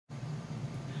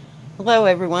Hello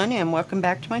everyone, and welcome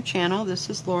back to my channel. This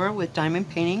is Laura with Diamond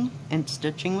Painting and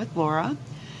Stitching with Laura.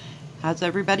 How's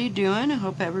everybody doing? I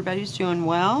hope everybody's doing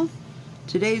well.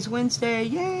 Today's Wednesday,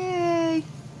 yay!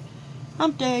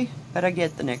 Hump day, but I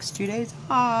get the next 2 days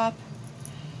off.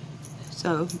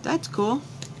 So that's cool.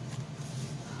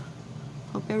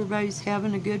 Hope everybody's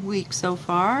having a good week so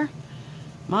far.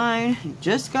 Mine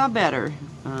just got better.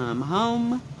 I'm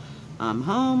home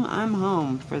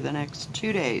for the next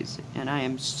 2 days, and I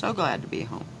am so glad to be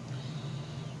home.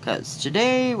 Because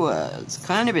today was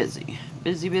kind of busy.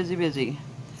 Busy.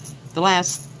 The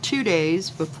last 2 days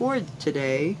before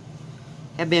today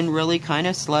have been really kind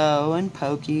of slow and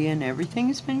pokey, and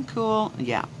everything's been cool.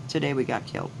 Yeah, today we got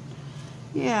killed.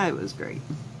 Yeah, it was great.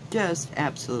 Just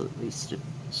absolutely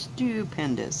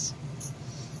stupendous.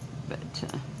 But,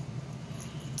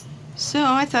 so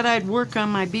I thought I'd work on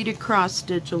my beaded cross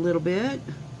stitch a little bit.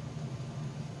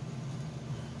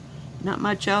 Not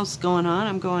much else going on.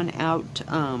 I'm going out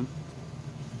to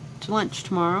lunch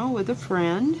tomorrow with a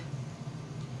friend.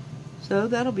 So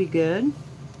that'll be good.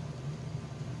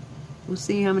 We'll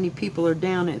see how many people are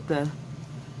down at the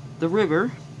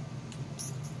river.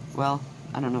 Well,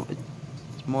 I don't know.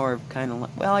 It's more of kind of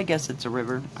like, well, I guess it's a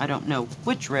river. I don't know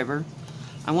which river.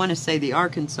 I want to say the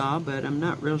Arkansas, but I'm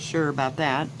not real sure about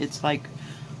that. It's like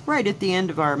right at the end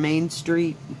of our main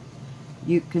street.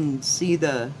 You can see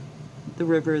the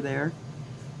river there.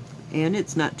 And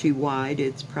it's not too wide.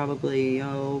 It's probably,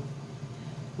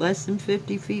 less than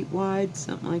 50 feet wide,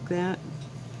 something like that.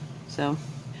 So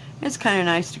it's kind of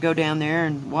nice to go down there,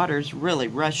 and water's really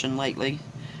rushing lately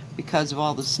because of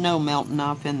all the snow melting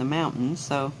off in the mountains.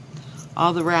 So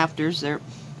all the rafters, they're,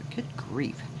 good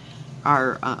grief,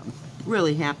 are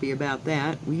really happy about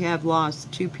that. We have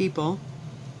lost 2 people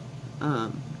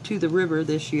to the river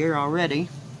this year already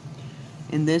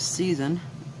in this season.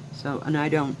 So, and I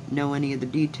don't know any of the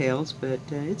details, but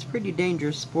it's pretty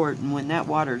dangerous sport, and when that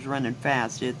water's running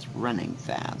fast, it's running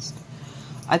fast.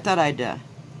 I thought I'd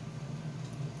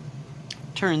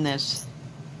turn this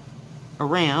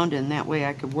around, and that way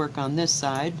I could work on this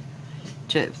side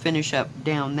to finish up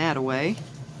down that away.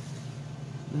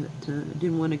 But I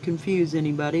didn't want to confuse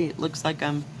anybody. It looks like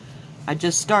I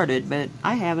just started, but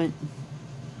I haven't.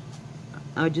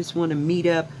 I just want to meet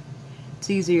up. It's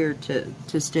easier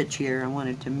to stitch here. I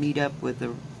wanted to meet up with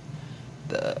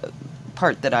the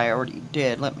part that I already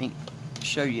did. Let me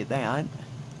show you that.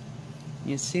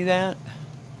 You see that?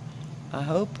 I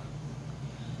hope.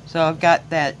 So I've got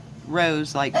that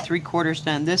rose like 3/4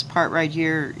 done. This part right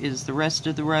here is the rest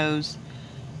of the rose.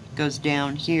 Goes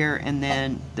down here, and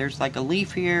then there's like a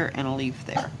leaf here and a leaf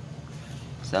there.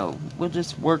 So we'll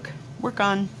just work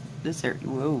on this area.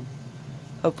 Whoa.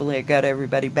 Hopefully I got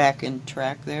everybody back in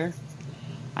track there.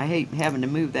 I hate having to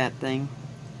move that thing,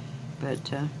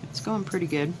 but it's going pretty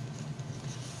good.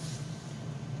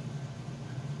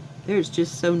 There's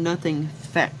just so nothing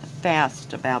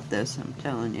fast about this, I'm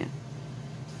telling you.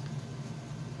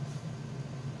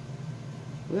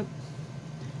 Whoop.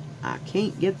 I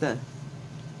can't get the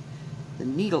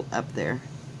needle up there.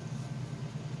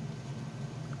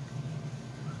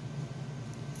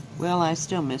 Well, I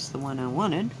still missed the one I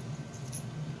wanted.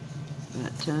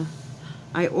 But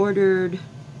I ordered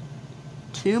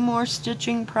 2 more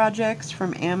stitching projects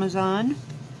from Amazon.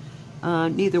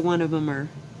 Neither one of them are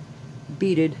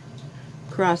beaded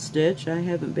cross stitch. I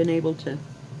haven't been able to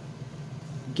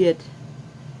get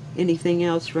anything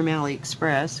else from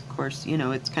AliExpress. Of course, you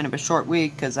know, it's kind of a short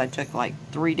week because I took like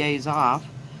 3 days off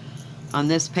on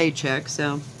this paycheck.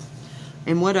 So,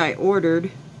 and what I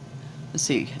ordered, let's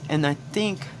see, and I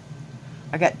think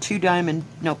I got 3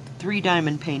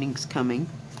 diamond paintings coming,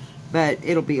 but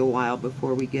it'll be a while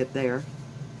before we get there.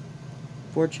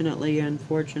 Fortunately,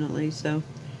 unfortunately, so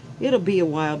it'll be a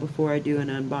while before I do an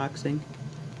unboxing,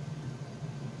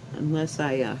 unless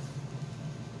I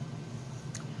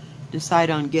decide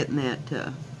on getting that,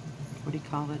 what do you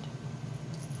call it?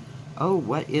 Oh,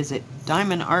 what is it?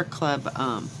 Diamond Art Club,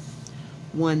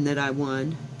 one that I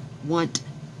won,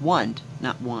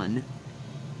 not one.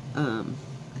 I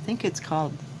think it's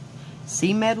called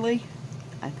Sea Medley.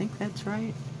 I think that's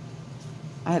right.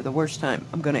 I have the worst time.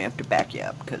 I'm going to have to back you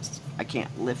up because I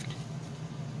can't lift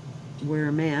where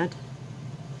I'm at.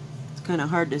 It's kind of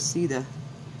hard to see the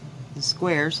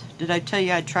squares. Did I tell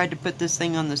you I tried to put this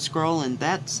thing on the scroll, and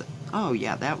that's, oh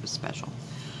yeah, that was special.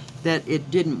 That it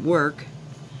didn't work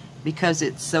because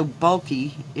it's so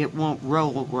bulky, it won't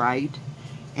roll right,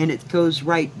 and it goes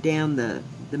right down the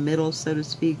middle, so to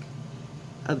speak,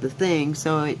 of the thing,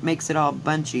 so it makes it all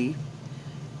bunchy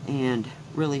and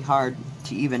really hard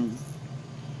to even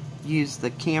use the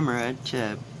camera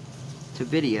to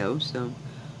video. So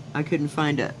I couldn't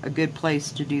find a good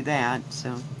place to do that,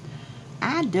 so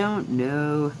I don't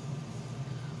know.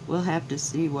 We'll have to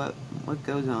see what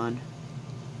goes on.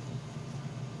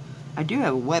 I do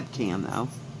have a webcam though.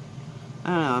 I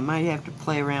don't know, I might have to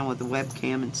play around with the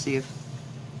webcam and see if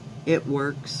it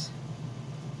works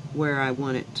where I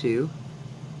want it to.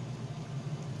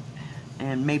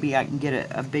 And maybe I can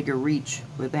get a bigger reach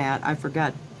with that. I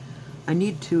forgot, I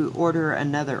need to order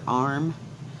another arm.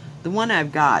 The one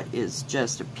I've got is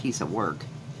just a piece of work.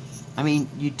 I mean,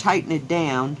 you tighten it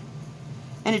down,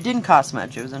 and it didn't cost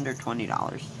much, it was under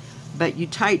 $20. But you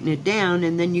tighten it down,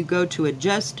 and then you go to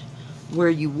adjust where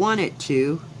you want it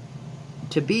to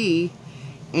be,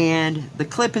 and the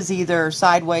clip is either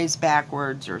sideways,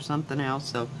 backwards, or something else,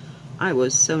 so I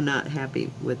was so not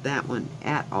happy with that one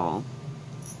at all.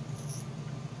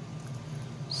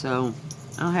 So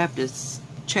I'll have to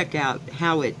check out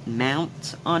how it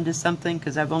mounts onto something,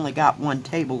 because I've only got one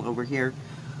table over here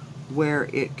where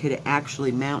it could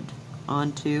actually mount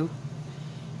onto.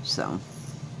 So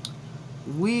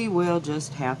we will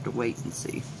just have to wait and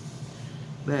see.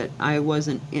 But I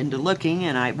wasn't into looking,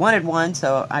 and I wanted one,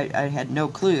 so I had no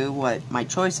clue what my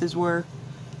choices were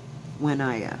when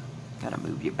I gotta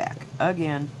move you back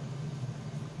again.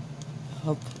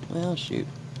 Hope, well, shoot.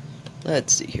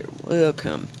 Let's see here. We'll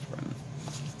come from.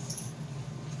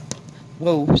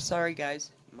 Whoa, sorry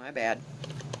guys, my bad.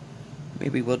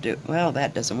 Maybe we'll do. Well,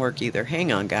 that doesn't work either.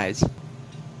 Hang on, guys.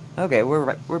 Okay,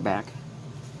 we're back.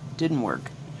 Didn't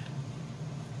work.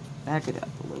 Back it up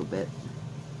a little bit.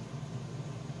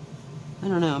 I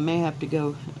don't know, I may have to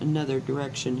go another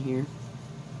direction here.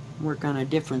 Work on a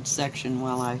different section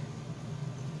while I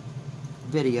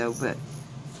video, but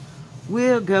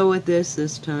we'll go with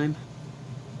this time.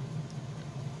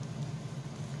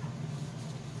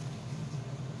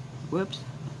 Whoops,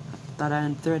 I thought I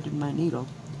unthreaded my needle.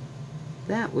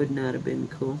 That would not have been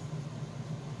cool.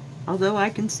 Although I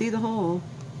can see the hole,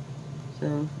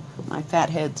 so hope my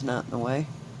fat head's not in the way.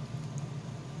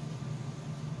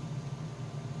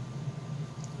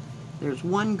 There's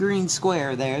one green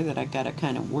square there that I gotta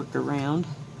kind of work around.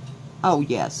 Oh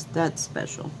yes, that's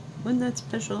special. Wasn't that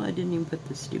special? I didn't even put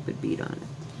the stupid bead on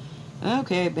it.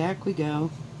 Okay, back we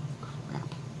go.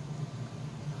 Crap.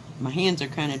 My hands are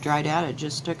kind of dried out. I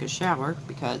just took a shower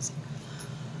because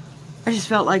I just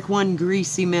felt like one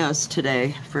greasy mess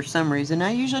today for some reason.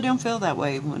 I usually don't feel that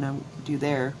way when I do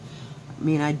there. I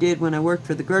mean, I did when I worked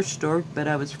for the grocery store, but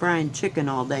I was frying chicken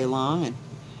all day long, and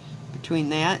between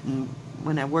that and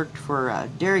when I worked for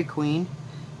Dairy Queen,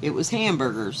 it was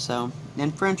hamburgers, so,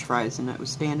 and french fries, and I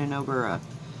was standing over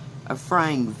a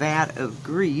frying vat of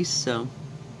grease, so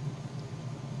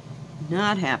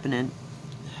not happening.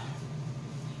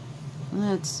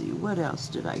 Let's see, what else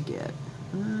did I get?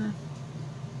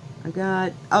 I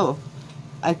got, oh,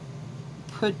 I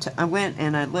went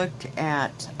and I looked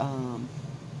at, oh,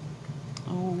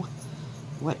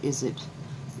 what is it?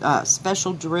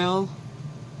 Special Drill,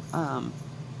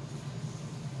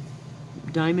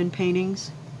 diamond paintings,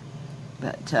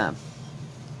 but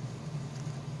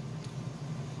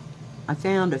I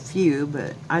found a few,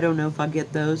 but I don't know if I'll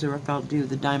get those or if I'll do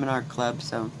the Diamond Art Club,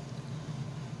 so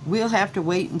we'll have to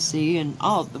wait and see. And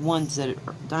all the ones that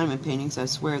are diamond paintings, I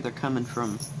swear they're coming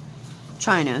from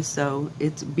China, so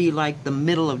it's be like the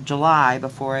middle of July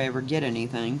before I ever get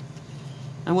anything.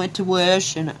 I went to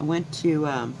Wish, and I went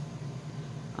to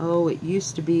oh, it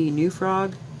used to be New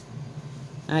Frog.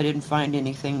 I didn't find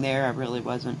anything there. I really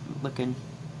wasn't looking,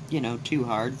 you know, too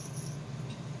hard.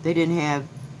 They didn't have,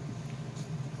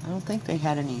 I don't think they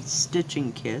had any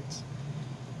stitching kits.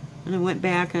 And I went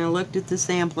back and I looked at the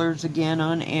samplers again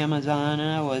on Amazon,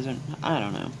 and I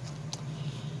don't know.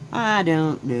 I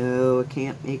don't know. I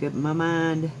can't make up my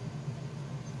mind.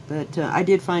 But I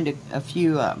did find a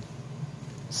few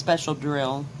Special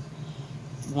Drill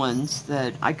ones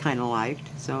that I kind of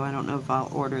liked, so I don't know if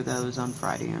I'll order those on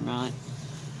Friday or not.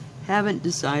 Haven't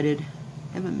decided.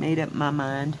 Haven't made up my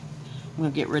mind. I'm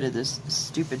going to get rid of this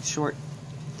stupid short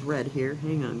thread here.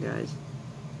 Hang on, guys.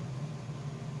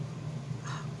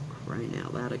 Oh, crying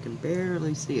out loud, I can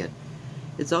barely see it.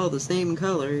 It's all the same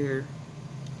color here.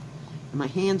 And my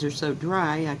hands are so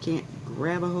dry, I can't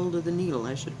grab a hold of the needle.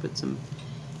 I should put some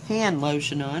hand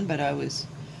lotion on, but I was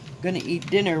going to eat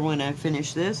dinner when I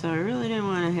finish this. I really didn't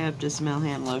want to have to smell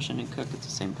hand lotion and cook at the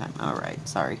same time. Alright,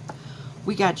 sorry.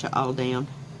 We got you all down.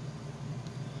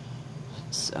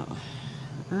 So,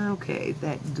 okay,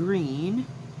 that green.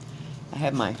 I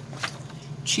have my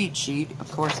cheat sheet.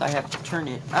 Of course, I have to turn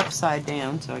it upside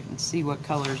down so I can see what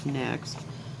color's next.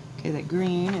 Okay, that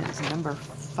green is number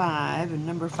 5, and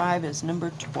number 5 is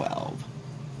number 12.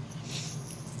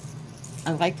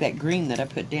 I like that green that I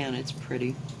put down. It's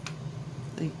pretty.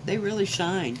 They really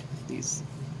shine, these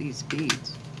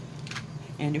beads.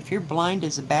 And if you're blind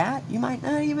as a bat, you might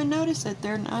not even notice it.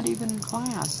 They're not even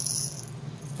glass.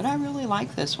 But I really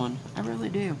like this one. I really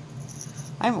do.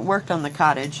 I haven't worked on the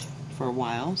cottage for a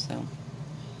while, so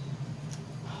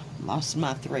lost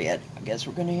my thread. I guess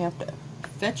we're going to have to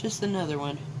fetch us another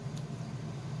one.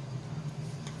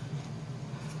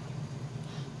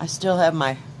 I still have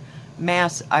my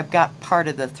mass. I've got part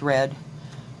of the thread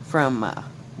from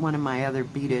one of my other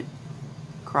beaded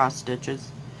cross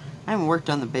stitches. I haven't worked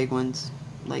on the big ones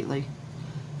lately.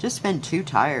 Just been too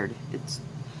tired.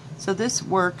 So this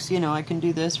works, you know, I can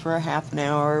do this for a half an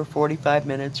hour, 45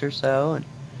 minutes or so, and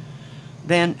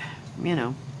then, you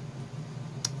know,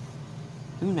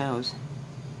 who knows?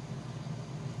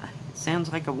 It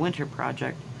sounds like a winter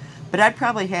project. But I'd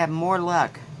probably have more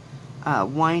luck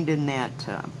winding that,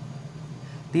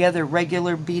 the other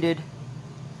regular beaded,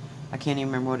 I can't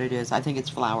even remember what it is. I think it's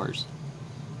flowers.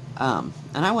 And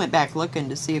I went back looking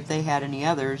to see if they had any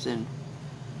others, and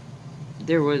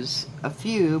there was a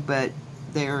few, but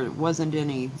there wasn't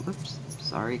any. Whoops,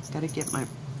 sorry, gotta get my,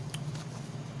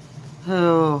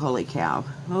 oh, holy cow,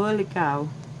 holy cow.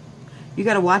 You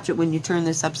gotta watch it when you turn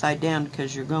this upside down,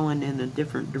 because you're going in a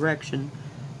different direction,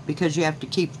 because you have to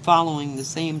keep following the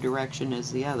same direction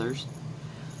as the others.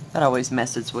 That always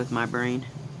messes with my brain.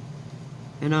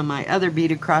 And on my other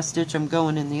beaded cross stitch, I'm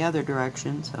going in the other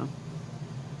direction, so.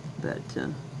 But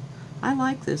I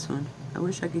like this one. I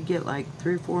wish I could get like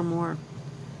 3 or 4 more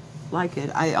like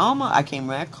it. I came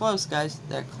that close, guys,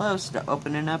 that close to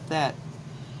opening up that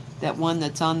one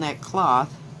that's on that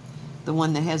cloth, the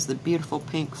one that has the beautiful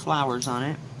pink flowers on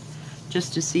it,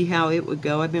 just to see how it would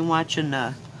go. I've been watching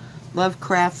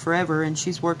Lovecraft forever, and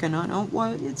she's working on, oh,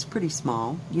 well, it's pretty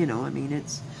small, you know, I mean,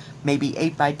 it's maybe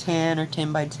 8 by 10 or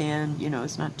 10 by 10, you know,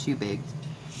 it's not too big,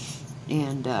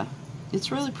 and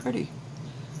it's really pretty.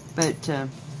 But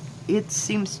it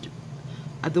seems to,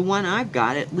 the one I've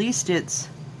got, at least it's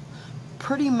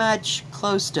pretty much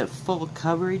close to full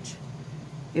coverage,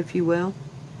 if you will.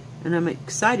 And I'm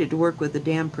excited to work with the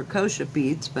damn Precocia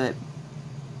beads, but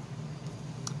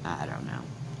I don't know.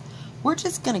 We're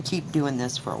just going to keep doing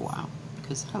this for a while,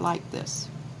 because I like this.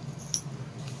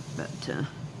 But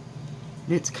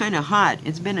it's kind of hot.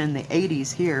 It's been in the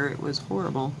 80s here. It was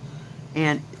horrible.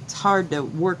 And it's hard to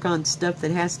work on stuff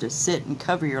that has to sit and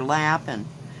cover your lap, and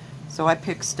so I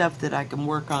pick stuff that I can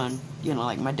work on, you know,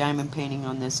 like my diamond painting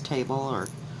on this table,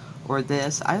 or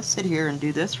this. I'll sit here and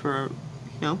do this for,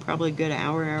 you know, probably a good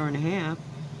hour, hour and a half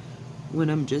when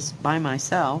I'm just by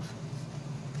myself.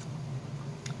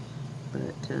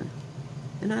 But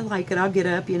and I like it. I'll get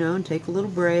up, you know, and take a little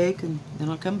break, and then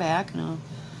I'll come back and I'll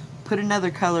put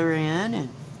another color in, and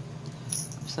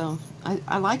so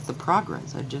I like the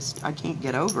progress. I can't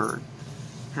get over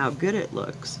how good it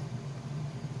looks.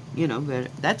 You know,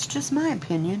 but that's just my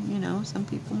opinion, you know. Some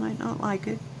people might not like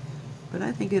it, but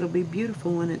I think it'll be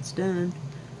beautiful when it's done.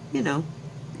 You know,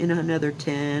 in another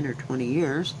 10 or 20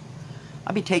 years.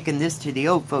 I'll be taking this to the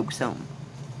old folks' home.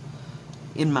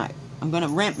 I'm going to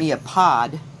rent me a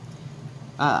pod,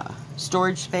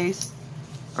 storage space,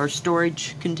 or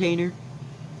storage container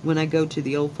when I go to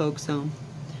the old folks' home.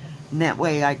 And that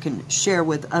way I can share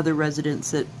with other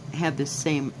residents that have this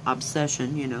same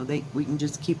obsession, you know. We can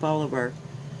just keep all of our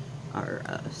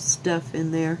stuff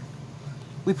in there.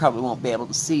 We probably won't be able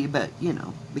to see, but, you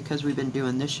know, because we've been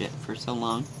doing this shit for so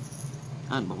long.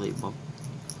 Unbelievable.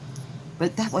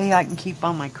 But that way I can keep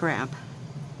all my crap.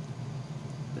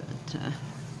 But,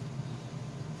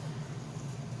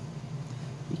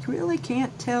 you really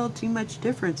can't tell too much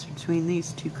difference between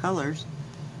these two colors.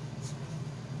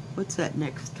 What's that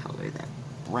next color? That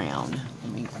brown.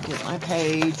 Let me get my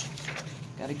page.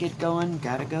 Gotta get going.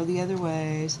 Gotta go the other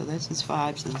way. So this is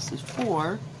 5. So this is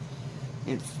 4.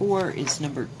 And 4 is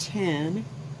number 10.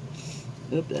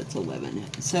 Oop, that's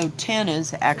 11. So 10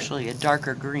 is actually a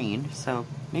darker green. So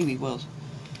maybe we'll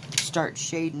start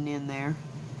shading in there.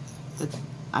 But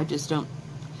I just don't.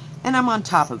 And I'm on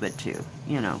top of it too,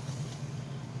 you know.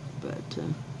 But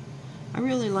I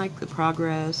really like the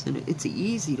progress, and it's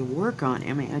easy to work on.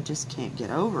 I mean, I just can't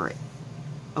get over it.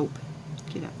 Oh,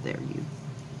 get up there, you.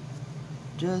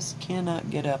 Just cannot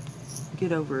get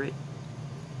over it.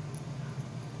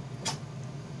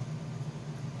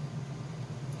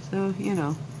 So, you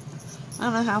know, I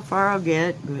don't know how far I'll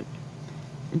get, but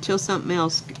until something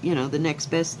else, you know, the next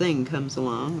best thing comes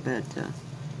along. But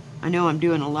I know I'm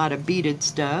doing a lot of beaded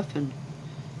stuff, and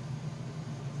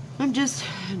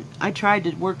I tried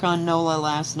to work on Nola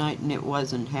last night, and it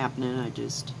wasn't happening. I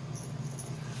just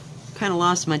kind of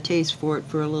lost my taste for it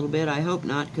for a little bit. I hope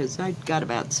not, because I've got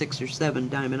about 6 or 7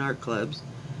 Diamond Art Clubs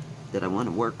that I want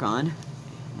to work on.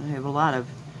 I have a lot of,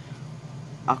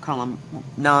 I'll call them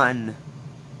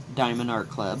non-diamond art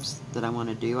clubs that I want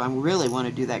to do. I really want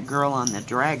to do that girl on the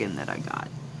dragon that I got.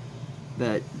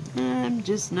 But I'm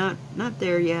just not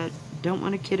there yet. Don't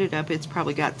want to kit it up. It's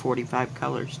probably got 45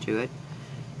 colors to it.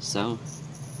 So,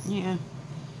 yeah.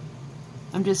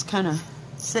 I'm just kind of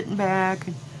sitting back.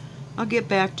 And I'll get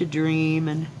back to Dream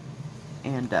and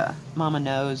Mama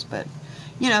Knows. But,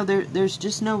 you know, there's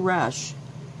just no rush.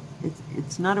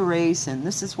 It's not a race. And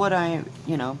this is what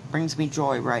brings me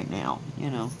joy right now.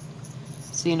 You know,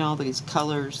 seeing all these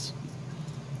colors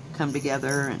come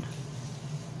together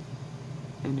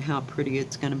and how pretty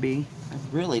it's going to be.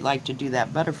 I'd really like to do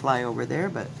that butterfly over there,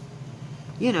 but,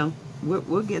 you know,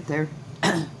 we'll get there.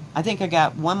 I think I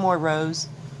got one more rose,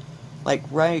 like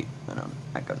right, but I'm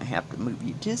not going to have to move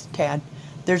you just a tad.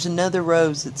 There's another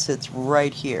rose that sits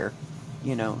right here,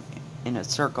 you know, in a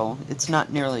circle. It's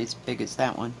not nearly as big as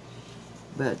that one,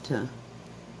 but,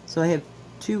 so I have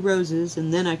 2 roses,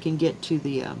 and then I can get to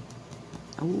the,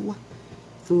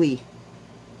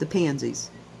 the pansies.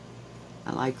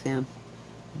 I like them.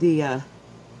 The,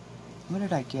 what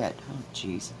did I get? Oh,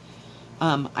 jeez.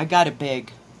 I got a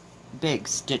big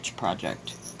stitch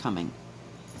project coming.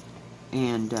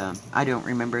 And, I don't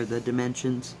remember the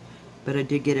dimensions, but I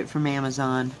did get it from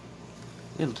Amazon.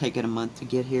 It'll take it a month to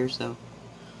get here, so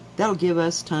that'll give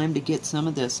us time to get some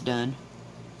of this done.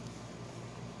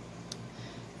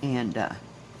 And,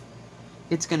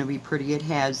 it's going to be pretty. It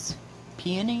has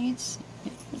peonies,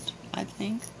 I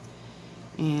think,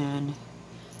 and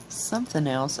something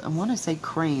else. I want to say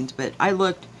cranes, but I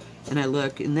looked, and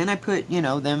then I put, you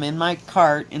know, them in my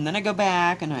cart, and then I go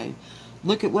back, and I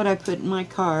look at what I put in my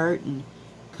cart, and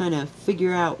kind of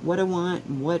figure out what I want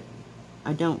and what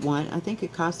I don't want. I think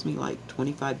it cost me like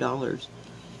 $25.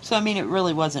 So, I mean, it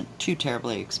really wasn't too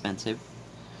terribly expensive.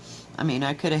 I mean,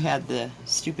 I could have had the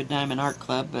stupid Diamond Art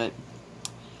Club, but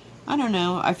I don't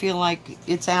know. I feel like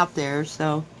it's out there,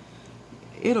 so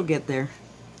it'll get there.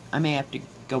 I may have to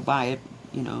go buy it,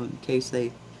 you know, in case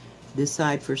they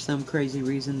decide for some crazy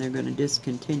reason they're going to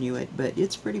discontinue it. But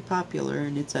it's pretty popular,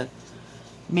 and it's a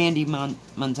Mandy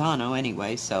Manzano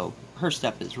anyway, so her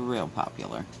stuff is real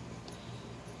popular.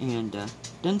 And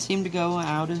doesn't seem to go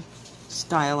out of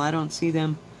style. I don't see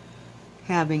them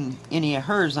having any of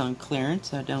hers on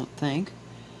clearance, I don't think,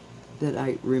 that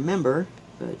I remember.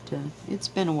 But it's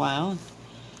been a while.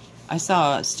 I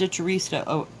saw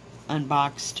Stitcherista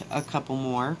unboxed a couple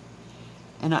more.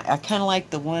 And I kind of like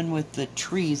the one with the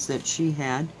trees that she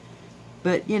had.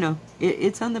 But, you know,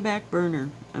 it's on the back burner.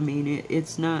 I mean,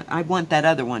 it's not... I want that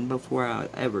other one before I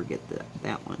ever get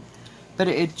that one. But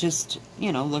it just,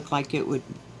 you know, looked like it would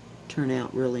turn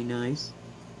out really nice.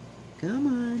 Come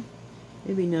on.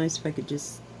 It'd be nice if I could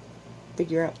just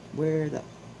figure out where the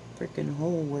frickin'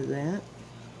 hole was at.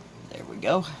 There we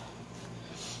go.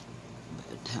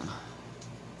 But,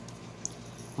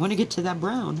 I want to get to that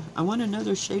brown. I want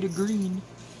another shade of green.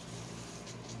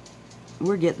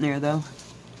 We're getting there, though.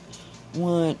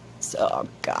 Oh,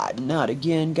 God, not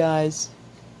again, guys.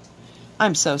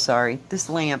 I'm so sorry. This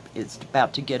lamp is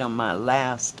about to get on my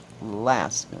last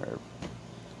nerve.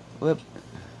 Whoop.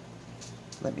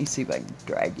 Let me see if I can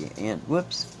drag you in.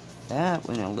 Whoops. That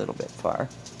went a little bit far.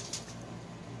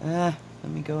 Let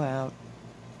me go out.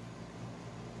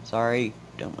 Sorry.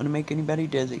 Don't want to make anybody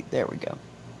dizzy. There we go.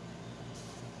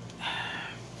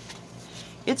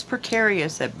 It's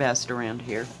precarious at best around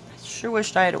here. I sure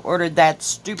wished I had ordered that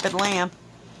stupid lamp.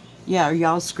 Yeah, are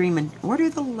y'all screaming, order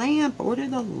the lamp, order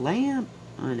the lamp?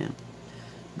 I know.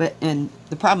 But, and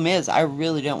the problem is, I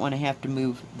really don't want to have to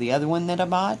move the other one that I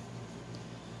bought.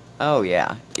 Oh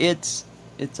yeah, it's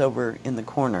over in the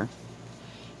corner.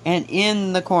 And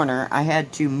in the corner, I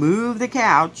had to move the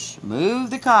couch,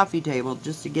 move the coffee table,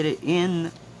 just to get it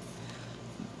in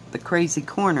the crazy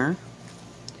corner.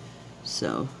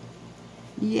 So,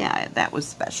 yeah, that was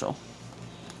special.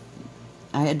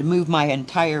 I had to move my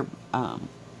entire, what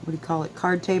do you call it,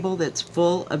 card table that's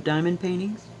full of diamond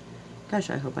paintings. Gosh,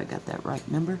 I hope I got that right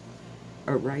number.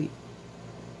 Or right.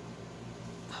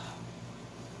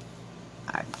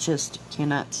 I just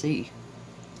cannot see.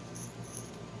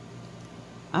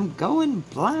 I'm going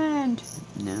blind.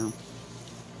 No.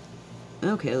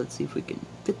 Okay, let's see if we can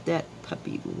fit that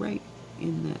puppy right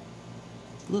in that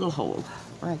little hole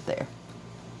right there.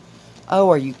 Oh,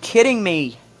 are you kidding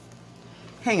me?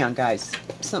 Hang on, guys.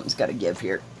 Something's got to give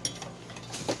here.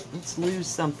 Let's lose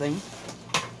something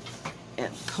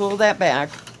and pull that back,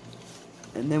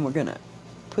 and then we're gonna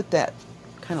put that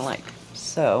kind of like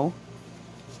so.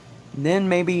 And then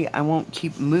maybe I won't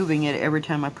keep moving it every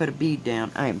time I put a bead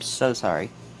down. I am so sorry.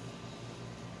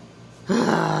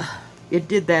 It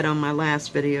did that on my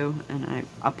last video, and I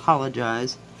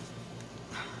apologize.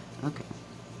 Okay.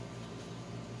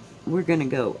 We're going to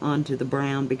go on to the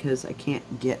brown because I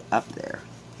can't get up there.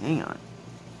 Hang on.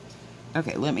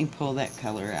 Okay, let me pull that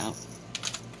color out.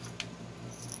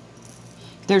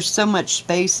 There's so much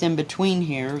space in between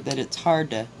here that it's hard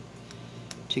to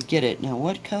get it. Now,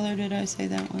 what color did I say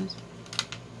that was?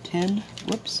 10?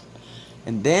 Whoops.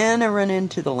 And then I run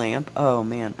into the lamp. Oh,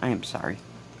 man, I am sorry.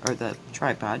 Or the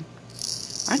tripod.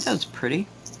 Aren't those pretty?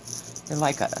 They're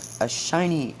like a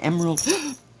shiny emerald.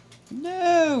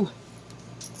 No!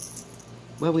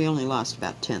 Well, we only lost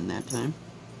about 10 that time.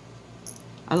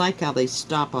 I like how they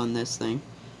stop on this thing.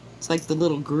 It's like the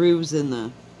little grooves in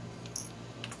the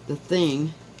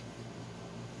thing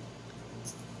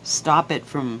stop it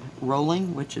from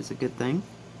rolling, which is a good thing.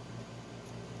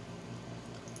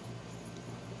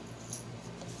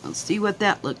 Let's see what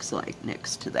that looks like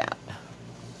next to that.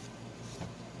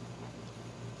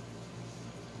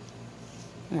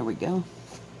 There we go.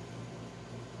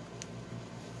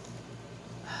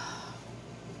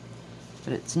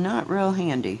 But it's not real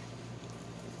handy.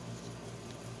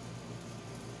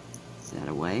 Is that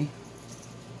away?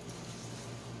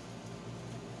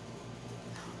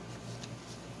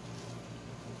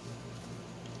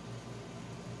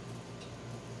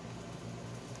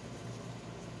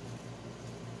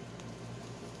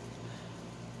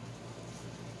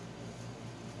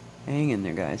 Hang in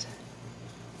there, guys.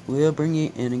 We'll bring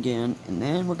you in again, and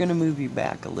then we're going to move you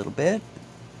back a little bit.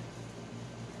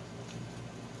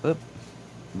 Oop,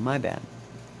 my bad.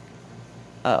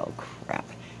 Oh, crap.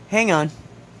 Hang on.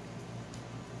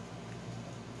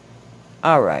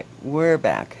 Alright, we're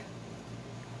back.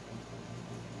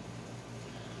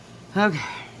 Okay.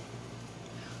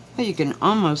 Well, you can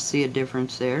almost see a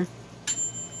difference there.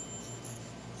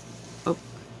 Oh.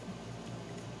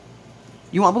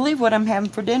 You won't believe what I'm having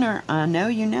for dinner. I know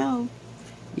you know.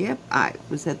 Yep, I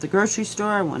was at the grocery store.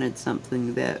 I wanted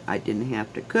something that I didn't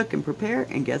have to cook and prepare,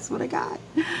 and guess what I got?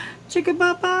 Chicken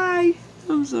pot pie!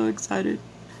 I'm so excited.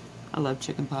 I love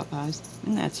chicken pot pies.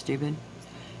 Isn't that stupid?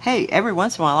 Hey, every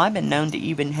once in a while I've been known to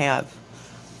even have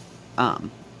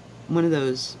one of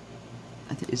those,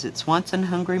 is it Swanson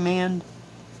Hungry Man?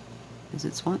 Is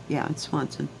it Swanson? Yeah, it's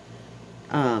Swanson.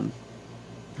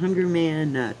 Hungry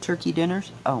Man turkey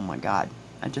dinners. Oh my god,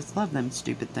 I just love them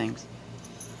stupid things.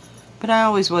 But I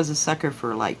always was a sucker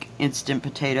for like instant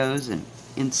potatoes and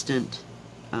instant,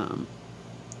 what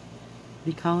do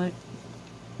you call it?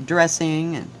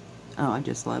 Dressing, and oh, I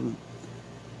just love them.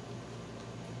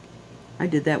 I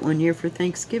did that one year for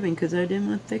Thanksgiving because I didn't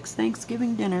want to fix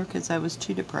Thanksgiving dinner because I was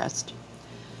too depressed.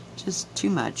 Just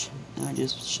too much. And I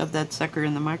just shoved that sucker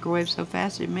in the microwave so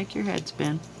fast it'd make your head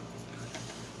spin.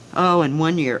 Oh, and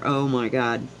one year, oh my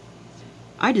god,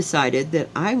 I decided that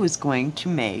I was going to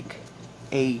make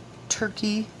a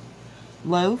turkey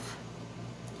loaf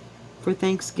for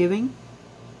Thanksgiving.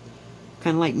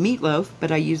 Kind of like meatloaf,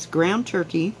 but I used ground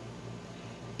turkey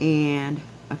and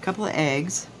a couple of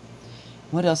eggs.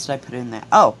 What else did I put in that?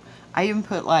 Oh, I even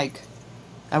put like,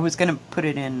 I was going to put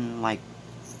it in like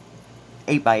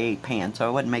 8x8 pan, so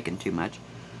I wasn't making too much.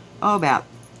 Oh, about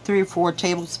 3 or 4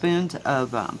 tablespoons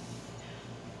of, what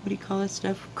do you call this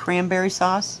stuff? Cranberry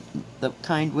sauce, the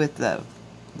kind with the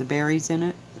berries in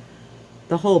it.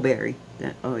 The whole berry.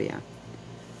 Oh, yeah.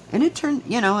 And it turned,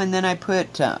 you know, and then I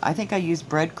put, I think I used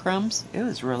breadcrumbs. It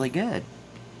was really good.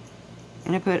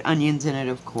 And I put onions in it,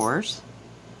 of course.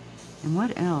 And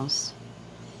what else?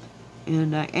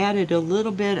 And I added a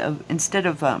little bit of, instead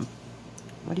of,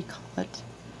 what do you call it?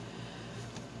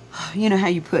 You know how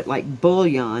you put, like,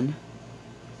 bouillon.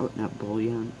 Oh, not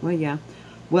bouillon. Well, yeah.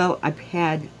 Well, I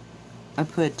fixed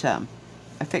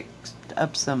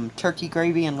up some turkey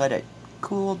gravy and let it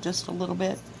cool just a little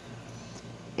bit.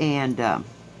 And,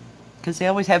 because they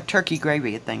always have turkey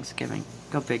gravy at Thanksgiving.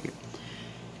 Go figure.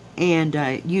 And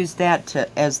I used that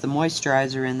as the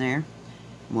moisturizer in there.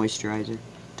 Moisturizer.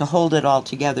 To hold it all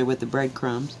together with the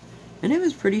breadcrumbs. And it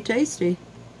was pretty tasty.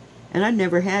 And I'd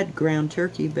never had ground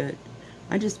turkey, but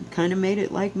I just kind of made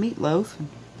it like meatloaf. And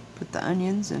put the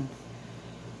onions and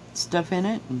stuff in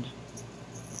it. And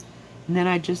then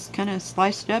I just kind of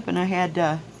sliced it up, and I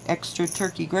had extra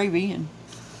turkey gravy and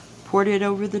poured it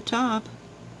over the top.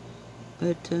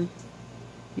 But,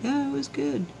 yeah, it was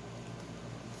good.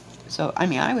 So, I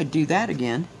mean, I would do that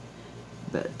again.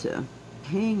 But,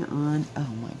 hang on.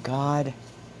 Oh, my God.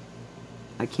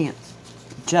 I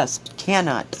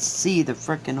cannot see the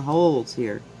frickin' holes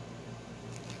here.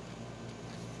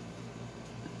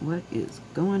 What is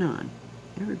going on?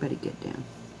 Everybody get down.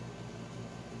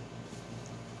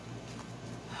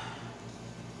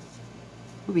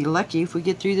 We'll be lucky if we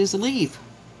get through this leaf.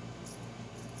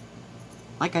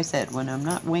 like I said, when I'm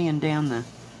not weighing down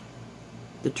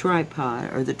the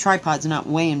tripod, or the tripod's not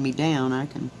weighing me down, I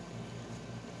can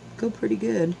go pretty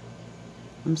good.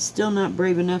 I'm still not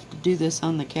brave enough to do this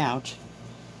on the couch.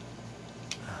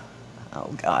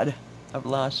 Oh God, I've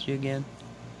lost you again.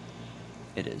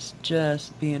 It is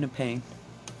just being a pain.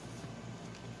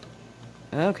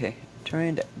 Okay,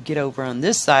 trying to get over on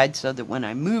this side so that when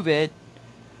I move it,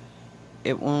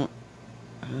 it won't.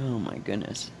 Oh my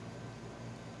goodness.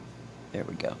 There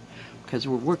we go. Because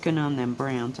we're working on them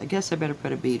browns. I guess I better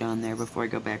put a bead on there before I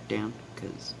go back down,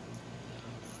 because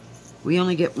we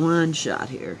only get one shot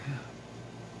here.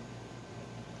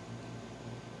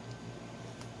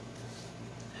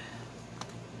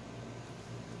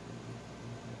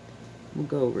 We'll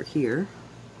go over here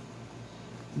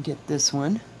and get this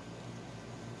one.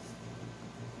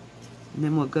 And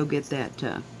then we'll go get that,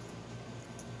 can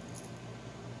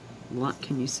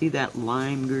you see that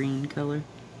lime green color?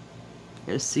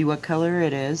 Gotta see what color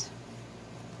it is.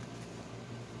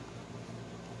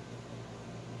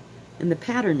 And the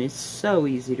pattern is so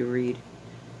easy to read.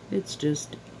 It's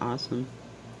just awesome.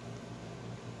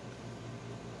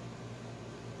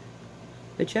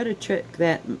 But you ought to check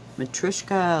that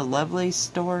Matryoshka Lovely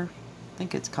store. I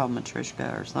think it's called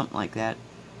Matryoshka or something like that.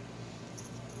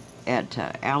 At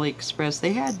AliExpress.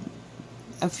 They had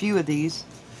a few of these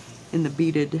in the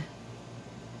beaded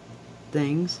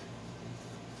things.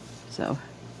 So,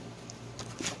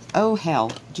 oh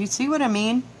hell. Do you see what I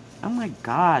mean? Oh my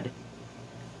God.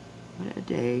 What a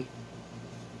day.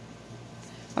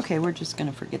 Okay, we're just going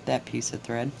to forget that piece of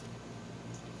thread.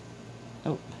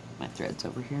 Oh, my thread's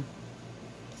over here.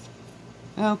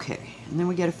 Okay, and then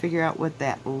we got to figure out what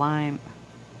that lime,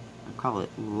 I call it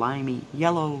limey,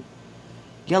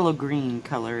 yellow-green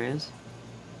color is.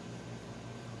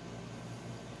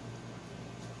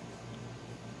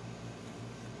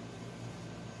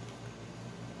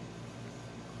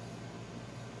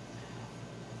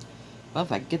 Well,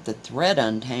 if I get the thread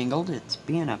untangled, it's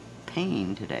being a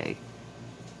pain today.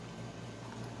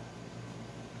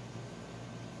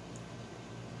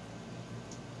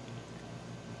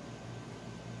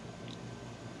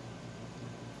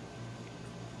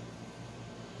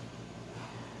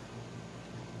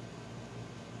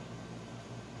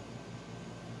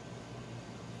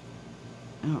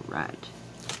 Alright.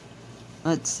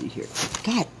 Let's see here.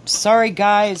 God, sorry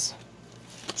guys.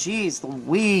 Jeez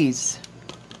Louise.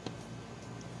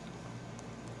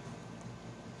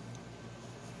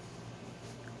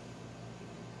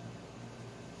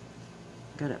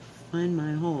 Gotta find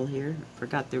my hole here.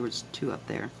 Forgot there was two up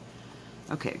there.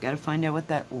 Okay, gotta find out what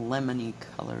that lemony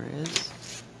color is.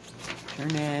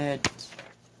 Turn it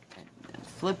and then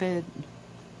flip it.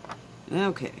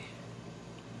 Okay.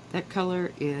 That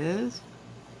color is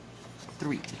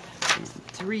 3. And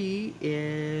 3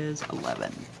 is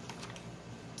 11.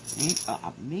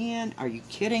 Oh man, are you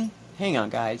kidding? Hang on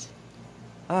guys.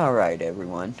 Alright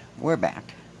everyone, we're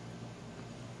back.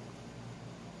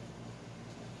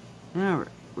 Alright,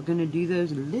 we're going to do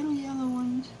those little yellow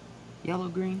ones,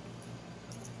 yellow-green,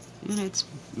 and it's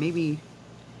maybe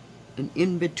an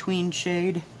in-between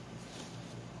shade.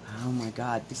 Oh my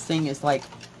God, this thing is like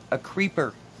a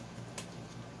creeper.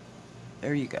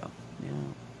 There you go.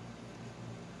 Now,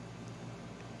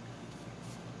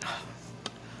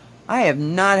 I have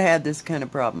not had this kind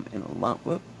of problem in a long,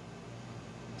 whoop,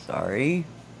 sorry.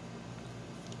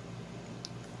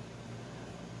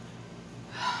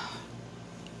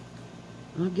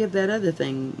 I'll give that other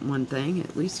thing one thing.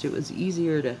 At least it was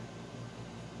easier to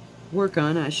work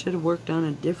on. I should have worked on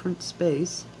a different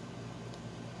space.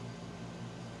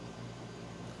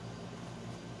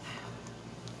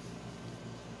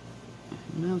 I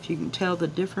don't know if you can tell the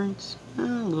difference. A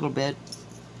little bit.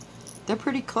 They're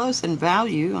pretty close in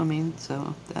value. I mean,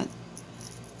 so that...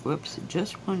 Whoops,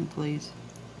 just one, please.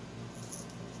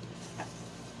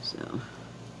 So...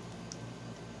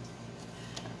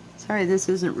 Sorry, this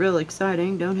isn't real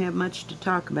exciting. Don't have much to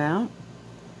talk about.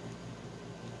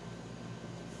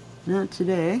 Not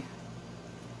today.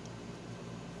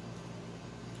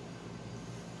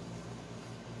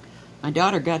 My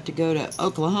daughter got to go to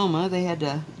Oklahoma. They had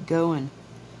to go and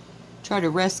try to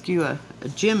rescue a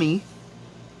Jimmy.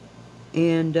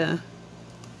 And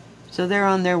so they're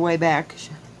on their way back. She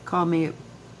called me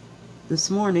this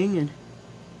morning and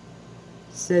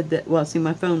said that, well, see,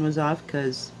 my phone was off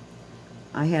because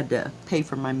I had to pay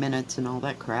for my minutes and all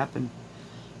that crap, and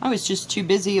I was just too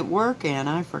busy at work and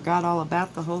I forgot all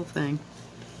about the whole thing.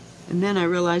 And then I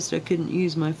realized I couldn't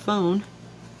use my phone.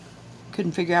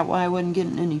 Couldn't figure out why I wasn't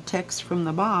getting any texts from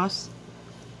the boss.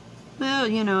 Well,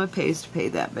 you know, it pays to pay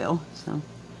that bill, so.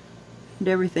 And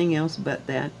everything else but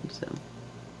that, so.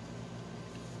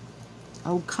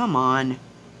 Oh, come on.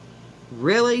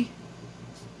 Really?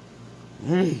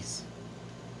 Jeez.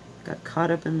 Got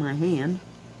caught up in my hand.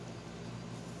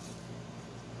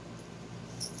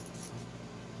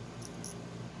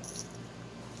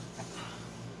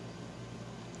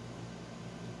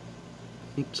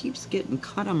 It keeps getting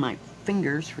caught on my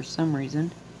fingers for some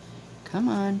reason. Come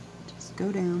on, just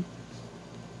go down.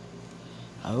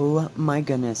 Oh my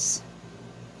goodness.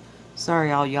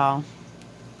 Sorry all y'all.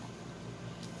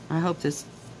 I hope this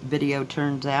video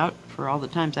turns out for all the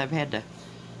times I've had to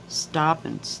stop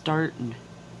and start and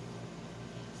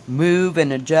move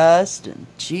and adjust, and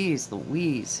geez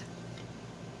Louise.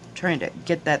 Trying to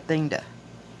get that thing to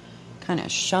kind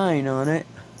of shine on it,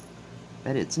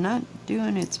 but it's not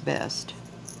doing its best.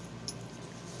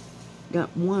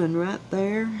 Got one right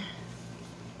there.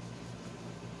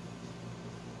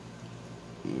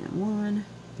 And one.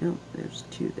 Nope, there's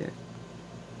two there.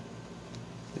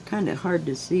 They're kind of hard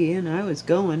to see, and I was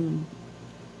going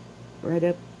right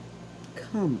up.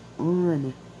 Come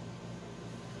on.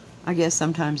 I guess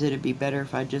sometimes it'd be better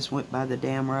if I just went by the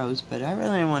damn rows, but I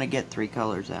really want to get 3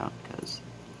 colors out, because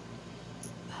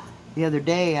the other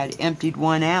day I emptied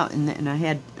one out and I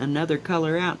had another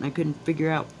color out and I couldn't figure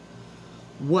out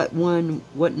what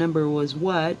number was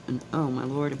what, and oh my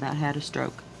lord, about had a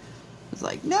stroke. I was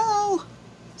like, no!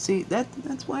 See,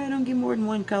 that's why I don't get more than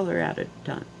 1 color out at a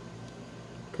time,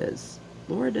 because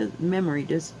Lora memory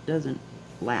just doesn't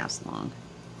last long.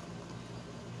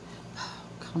 Oh,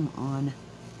 come on.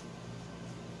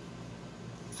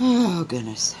 Oh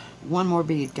goodness. One more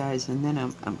bead, guys, and then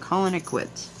I'm calling it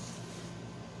quits.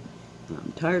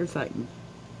 I'm tired of fighting.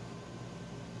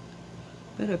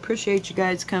 But I appreciate you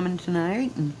guys coming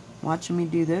tonight and watching me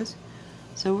do this.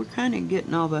 So we're kind of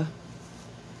getting all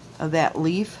of that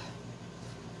leaf.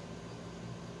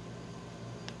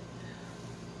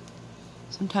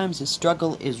 Sometimes the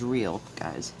struggle is real,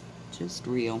 guys. Just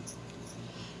real.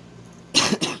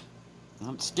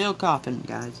 I'm still coughing,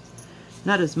 guys.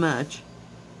 Not as much,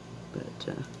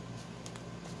 but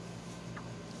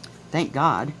thank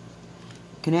God.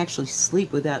 I can actually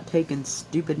sleep without taking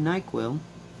stupid NyQuil.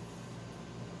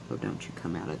 Oh, don't you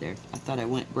come out of there. I thought I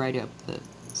went right up the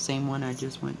same one I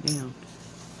just went down.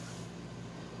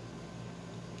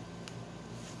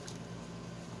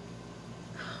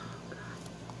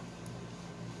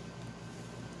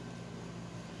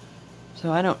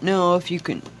 So I don't know if you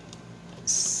can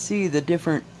see the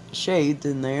different shades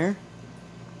in there.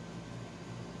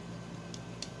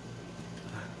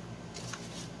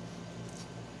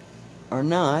 Or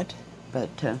not, but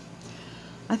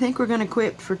I think we're going to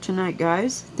quit for tonight,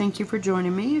 guys. Thank you for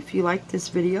joining me. If you liked this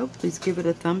video, please give it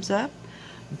a thumbs up.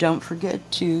 Don't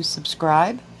forget to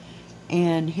subscribe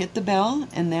and hit the bell,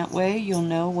 and that way you'll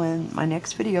know when my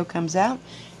next video comes out,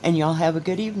 and y'all have a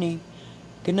good evening.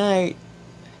 Good night.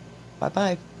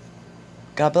 Bye-bye.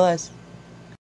 God bless.